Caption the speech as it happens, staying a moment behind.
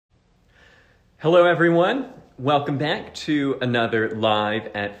Hello everyone, welcome back to another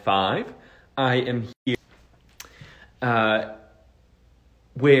Live at 5. I am here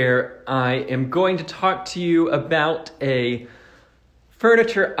where I am going to talk to you about a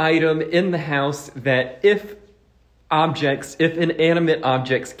furniture item in the house that if inanimate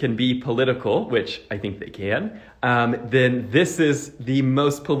objects can be political, which I think they can, then this is the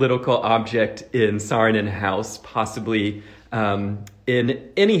most political object in Saarinen House, possibly in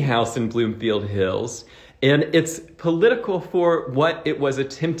any house in Bloomfield Hills. And it's political for what it was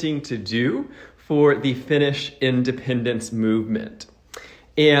attempting to do for the Finnish independence movement.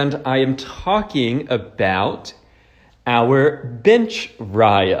 And I am talking about our bench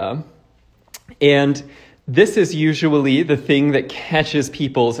raya. And this is usually the thing that catches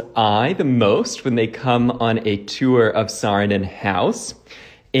people's eye the most when they come on a tour of Saarinen House.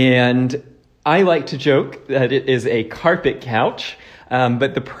 And I like to joke that it is a carpet couch,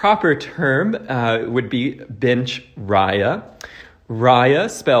 but the proper term would be bench raya. Raya,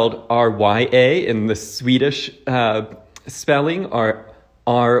 spelled R-Y-A in the Swedish spelling, or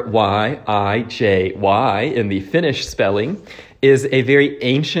R-Y-I-J-Y in the Finnish spelling, is a very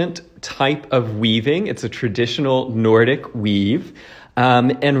ancient type of weaving. It's a traditional Nordic weave.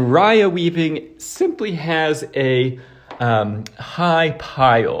 And raya weaving simply has a high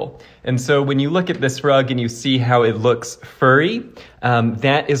pile. And so when you look at this rug and you see how it looks furry,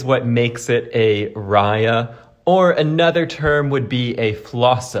 that is what makes it a raya, or another term would be a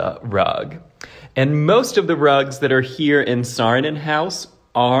flossa rug. And most of the rugs that are here in Saarinen House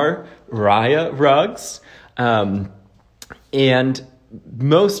are raya rugs. And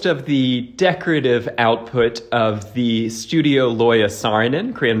most of the decorative output of the Studio Loja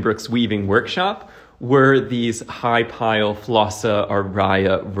Saarinen, Cranbrook's weaving workshop, were these high pile flossa or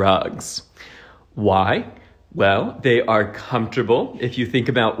raya rugs. Why? Well, they are comfortable. If you think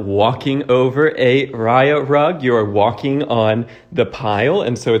about walking over a raya rug, you're walking on the pile,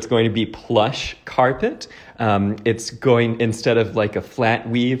 and so it's going to be plush carpet. It's going, instead of like a flat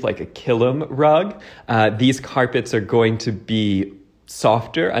weave, like a kilim rug, these carpets are going to be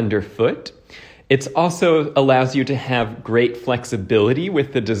softer underfoot. It also allows you to have great flexibility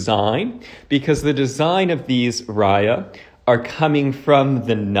with the design, because the design of these raya are coming from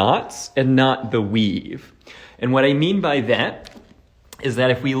the knots and not the weave. And what I mean by that is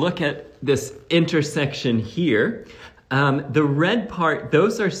that if we look at this intersection here, the red part,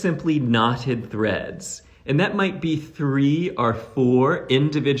 those are simply knotted threads. And that might be 3 or 4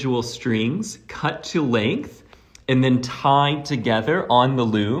 individual strings cut to length and then tied together on the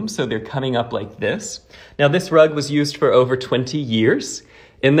loom, so they're coming up like this. Now, this rug was used for over 20 years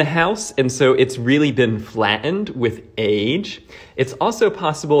in the house, and so it's really been flattened with age. It's also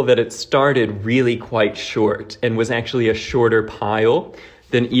possible that it started really quite short and was actually a shorter pile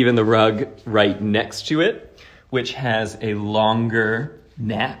than even the rug right next to it, which has a longer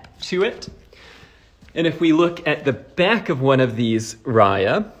nap to it. And if we look at the back of one of these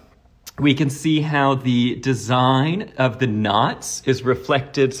raya, we can see how the design of the knots is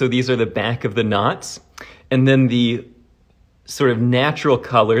reflected. So these are the back of the knots. And then the sort of natural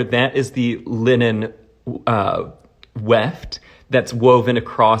color, that is the linen weft that's woven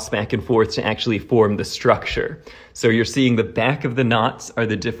across back and forth to actually form the structure. So you're seeing the back of the knots are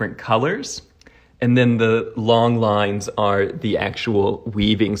the different colors, and then the long lines are the actual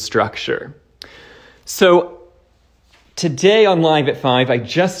weaving structure. So today on Live at 5, I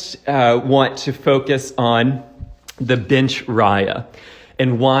just want to focus on the bench raya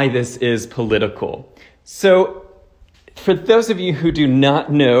and why this is political. So for those of you who do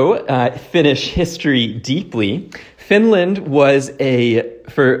not know Finnish history deeply, Finland was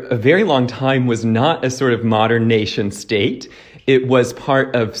for a very long time, was not a sort of modern nation state. It was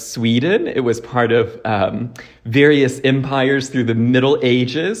part of Sweden. It was part of various empires through the Middle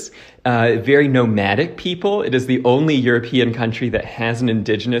Ages. Very nomadic people. It is the only European country that has an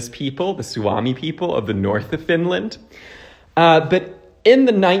indigenous people, the Suomi people of the north of Finland. But in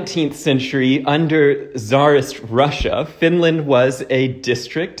the 19th century, under Tsarist Russia, Finland was a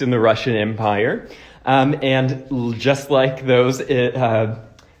district in the Russian Empire. And just like those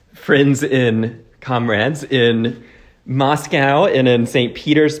friends and comrades in Moscow and in St.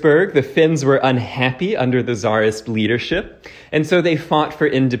 Petersburg, the Finns were unhappy under the Tsarist leadership, and so they fought for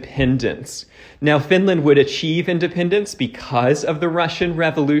independence. Now, Finland would achieve independence because of the Russian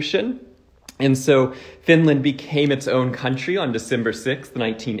Revolution, and so Finland became its own country on December 6th,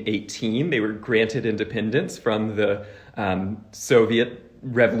 1918. They were granted independence from the Soviet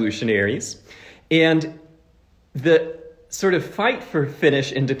revolutionaries. And the sort of fight for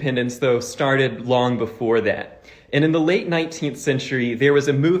Finnish independence, though, started long before that. And in the late 19th century, there was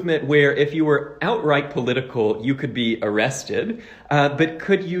a movement where if you were outright political, you could be arrested. But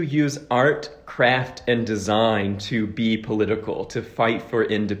could you use art, craft, and design to be political, to fight for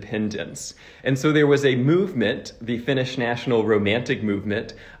independence? And so there was a movement, the Finnish National Romantic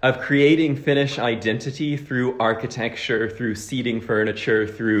Movement, of creating Finnish identity through architecture, through seating furniture,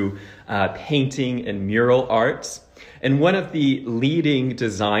 through painting and mural arts. And one of the leading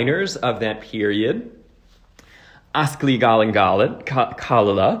designers of that period, Askli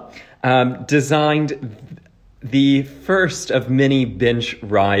Kalila, designed the first of many bench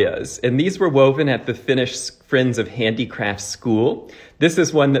rayas. And these were woven at the Finnish Friends of Handicrafts School. This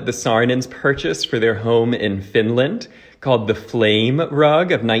is one that the Saarinens purchased for their home in Finland, called the Flame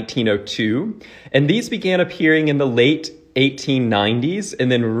Rug of 1902. And these began appearing in the late 1890s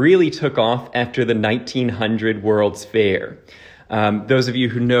and then really took off after the 1900 World's Fair. Those of you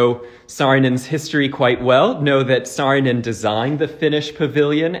who know Saarinen's history quite well know that Saarinen designed the Finnish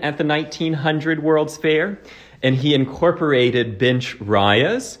pavilion at the 1900 World's Fair, and he incorporated bench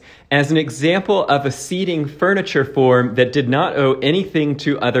rayas as an example of a seating furniture form that did not owe anything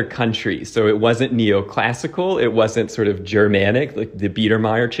to other countries. So it wasn't neoclassical, it wasn't sort of Germanic, like the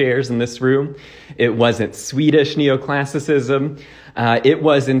Biedermeier chairs in this room. It wasn't Swedish neoclassicism. It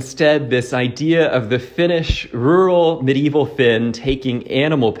was instead this idea of the Finnish, rural medieval Finn taking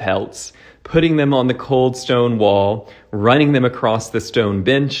animal pelts, putting them on the cold stone wall, running them across the stone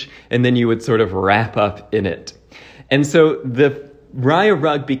bench, and then you would sort of wrap up in it. And so the Raya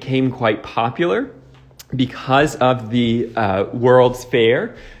rug became quite popular because of the World's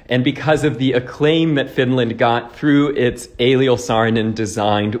Fair and because of the acclaim that Finland got through its Eliel Saarinen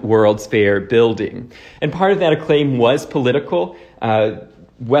designed World's Fair building. And part of that acclaim was political.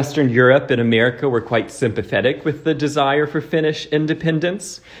 Western Europe and America were quite sympathetic with the desire for Finnish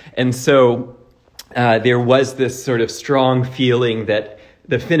independence. And so there was this sort of strong feeling that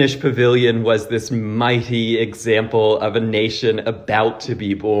the Finnish pavilion was this mighty example of a nation about to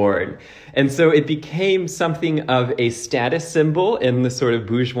be born. And so it became something of a status symbol in the sort of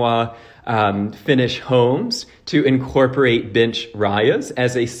bourgeois Finnish homes to incorporate bench rayas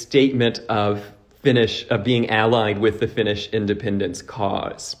as a statement of being allied with the Finnish independence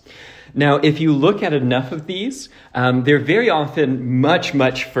cause. Now, if you look at enough of these, they're very often much,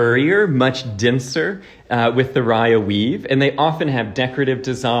 much furrier, much denser with the raya weave, and they often have decorative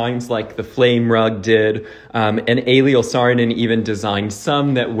designs like the flame rug did, and Eliel Saarinen even designed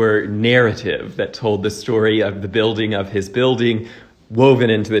some that were narrative, that told the story of the building of his building woven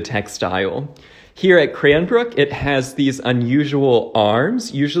into the textile. Here at Cranbrook, it has these unusual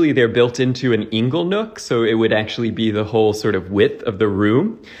arms. Usually they're built into an inglenook, so it would actually be the whole sort of width of the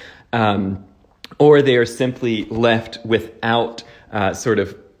room. Or they are simply left without sort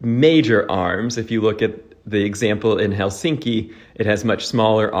of major arms. If you look at the example in Helsinki, it has much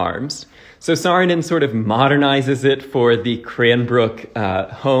smaller arms. So Saarinen sort of modernizes it for the Cranbrook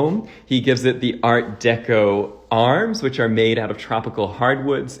home. He gives it the Art Deco arms, which are made out of tropical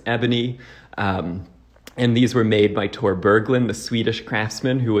hardwoods, ebony, and these were made by Tor Berglund, the Swedish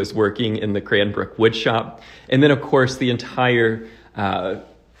craftsman who was working in the Cranbrook woodshop. And then, of course, the entire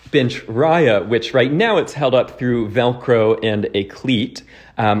bench raya, which right now it's held up through Velcro and a cleat.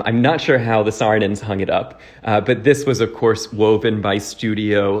 I'm not sure how the Saarinens hung it up, but this was, of course, woven by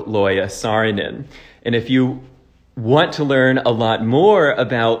Studio Loja Saarinen. And if you want to learn a lot more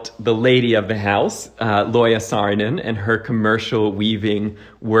about the lady of the house, Loja Saarinen, and her commercial weaving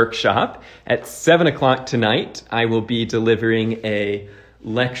workshop, at 7 o'clock tonight, I will be delivering a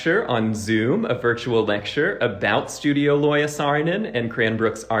lecture on Zoom, a virtual lecture about Studio Loja Saarinen and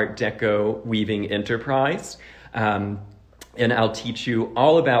Cranbrook's Art Deco weaving enterprise. And I'll teach you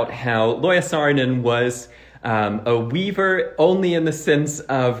all about how Loja Saarinen was a weaver only in the sense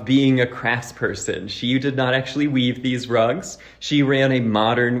of being a craftsperson. She did not actually weave these rugs. She ran a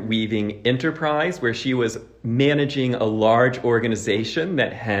modern weaving enterprise where she was managing a large organization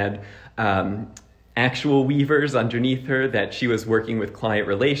that had actual weavers underneath her, that she was working with client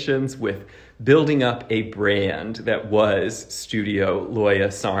relations, with building up a brand that was Studio Loja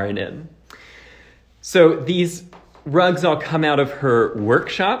Saarinen. So these rugs all come out of her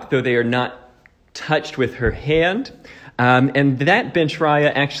workshop, though they are not touched with her hand. And that bench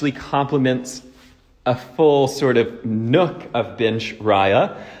raya actually complements a full sort of nook of bench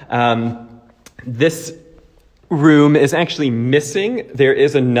raya. This room is actually missing. There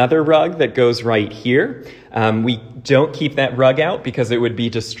is another rug that goes right here. We don't keep that rug out because it would be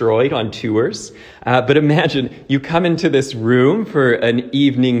destroyed on tours. But imagine you come into this room for an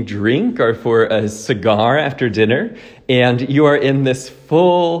evening drink or for a cigar after dinner, and you are in this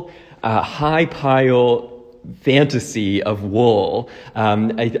full high pile fantasy of wool.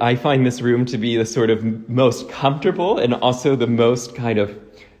 I find this room to be the sort of most comfortable and also the most kind of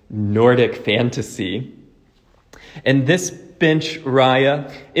Nordic fantasy. And this bench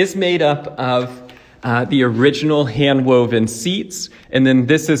raya is made up of the original hand-woven seats, and then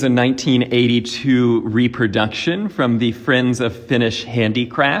this is a 1982 reproduction from the Friends of Finnish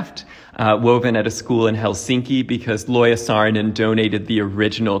Handicraft, woven at a school in Helsinki because Loja Saarinen donated the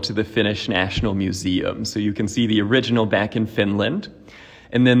original to the Finnish National Museum. So you can see the original back in Finland.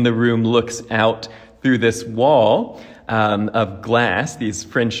 And then the room looks out through this wall of glass, these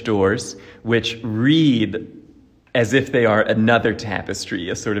French doors, which read as if they are another tapestry,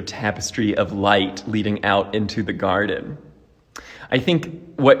 a sort of tapestry of light leading out into the garden. I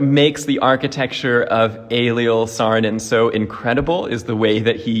think what makes the architecture of Eliel Saarinen so incredible is the way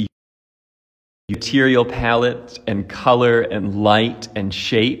that he material palette and color and light and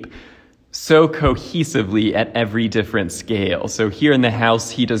shape so cohesively at every different scale. So here in the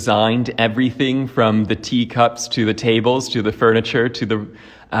house, he designed everything from the teacups to the tables to the furniture to the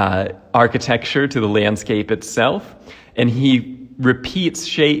architecture to the landscape itself. And he repeats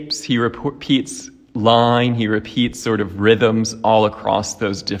shapes, he repeats line, he repeats sort of rhythms all across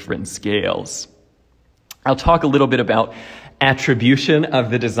those different scales. I'll talk a little bit about attribution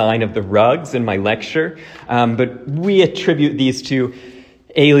of the design of the rugs in my lecture, but we attribute these to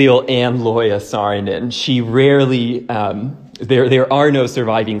Eliel and Loja Saarinen. She rarely, there are no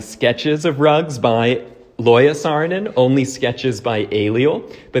surviving sketches of rugs by Loja Saarinen, only sketches by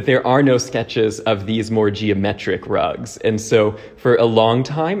Eliel, but there are no sketches of these more geometric rugs. And so for a long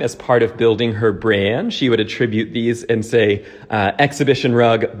time, as part of building her brand, she would attribute these and say, exhibition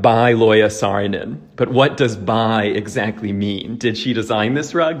rug by Loja Saarinen. But what does by exactly mean? Did she design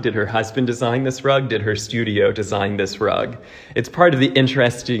this rug? Did her husband design this rug? Did her studio design this rug? It's part of the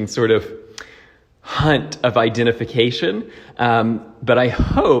interesting sort of hunt of identification, but I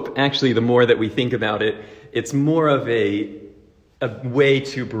hope, actually, the more that we think about it, it's more of a way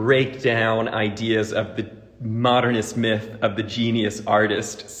to break down ideas of the modernist myth of the genius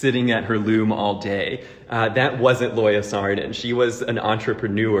artist sitting at her loom all day. That wasn't Loja Saarinen. She was an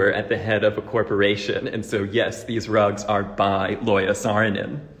entrepreneur at the head of a corporation, and so yes, these rugs are by Loja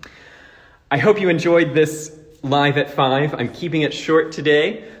Saarinen. I hope you enjoyed this Live at 5. I'm keeping it short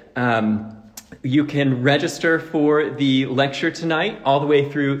today. You can register for the lecture tonight all the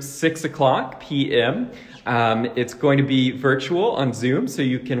way through 6 o'clock p.m. It's going to be virtual on Zoom, so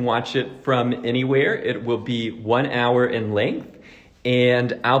you can watch it from anywhere. It will be 1 hour in length.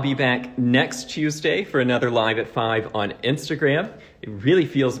 And I'll be back next Tuesday for another Live at 5 on Instagram. It really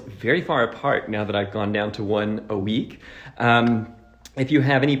feels very far apart now that I've gone down to one a week. If you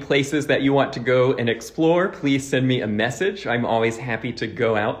have any places that you want to go and explore, please send me a message. I'm always happy to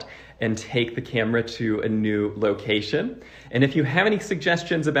go out and take the camera to a new location. And if you have any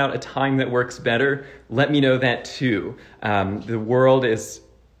suggestions about a time that works better, let me know that too. The world is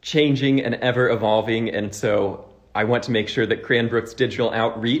changing and ever evolving, and so I want to make sure that Cranbrook's digital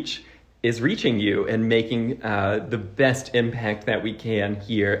outreach is reaching you and making the best impact that we can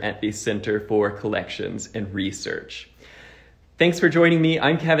here at the Center for Collections and Research. Thanks for joining me.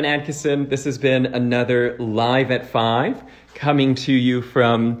 I'm Kevin Adkisson. This has been another Live at 5, coming to you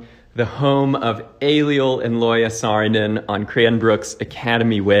from the home of Eliel and Loja Saarinen on Cranbrook's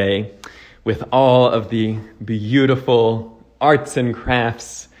Academy Way, with all of the beautiful arts and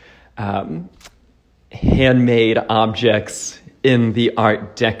crafts, handmade objects in the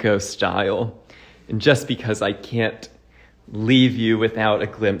Art Deco style. And just because I can't leave you without a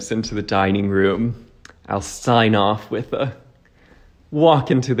glimpse into the dining room, I'll sign off with a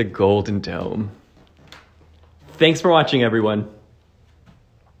walk into the Golden Dome. Thanks for watching, everyone.